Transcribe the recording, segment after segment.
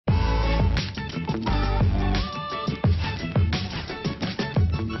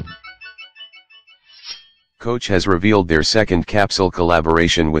Coach has revealed their second capsule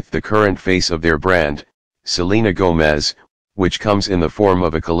collaboration with the current face of their brand, Selena Gomez, which comes in the form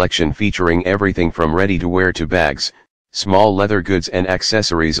of a collection featuring everything from ready-to-wear to bags, small leather goods and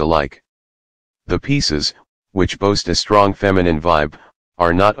accessories alike. The pieces, which boast a strong feminine vibe,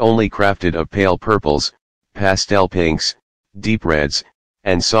 are not only crafted of pale purples, pastel pinks, deep reds,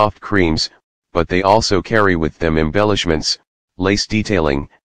 and soft creams, but they also carry with them embellishments, lace detailing,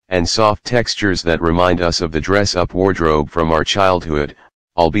 and soft textures that remind us of the dress-up wardrobe from our childhood,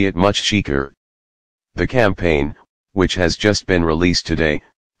 albeit much chicer. The campaign, which has just been released today,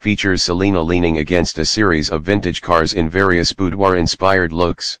 features Selena leaning against a series of vintage cars in various boudoir-inspired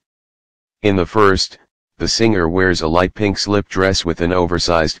looks. In the first, the singer wears a light pink slip dress with an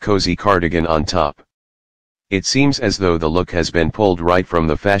oversized cozy cardigan on top. It seems as though the look has been pulled right from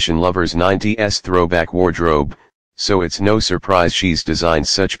the fashion lover's 90s throwback wardrobe, so it's no surprise she's designed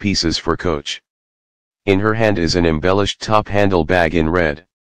such pieces for Coach. In her hand is an embellished top-handle bag in red.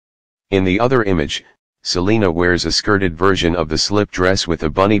 In the other image, Selena wears a skirted version of the slip dress with a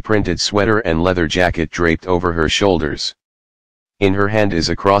bunny-printed sweater and leather jacket draped over her shoulders. In her hand is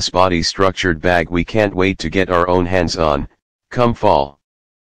a crossbody structured bag we can't wait to get our own hands on, come fall.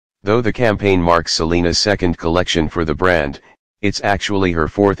 Though the campaign marks Selena's second collection for the brand, it's actually her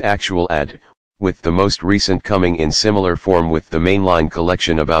fourth actual ad, with the most recent coming in similar form with the mainline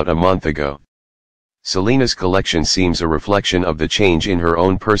collection about a month ago. Selena's collection seems a reflection of the change in her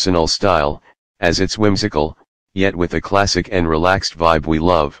own personal style, as it's whimsical, yet with a classic and relaxed vibe we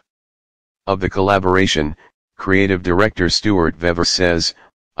love. Of the collaboration, creative director Stuart Vever says,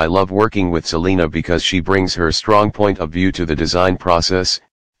 "I love working with Selena because she brings her strong point of view to the design process,"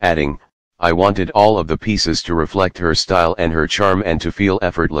 adding, "I wanted all of the pieces to reflect her style and her charm and to feel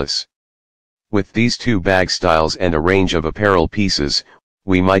effortless." With these two bag styles and a range of apparel pieces,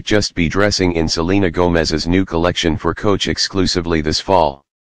 we might just be dressing in Selena Gomez's new collection for Coach exclusively this fall.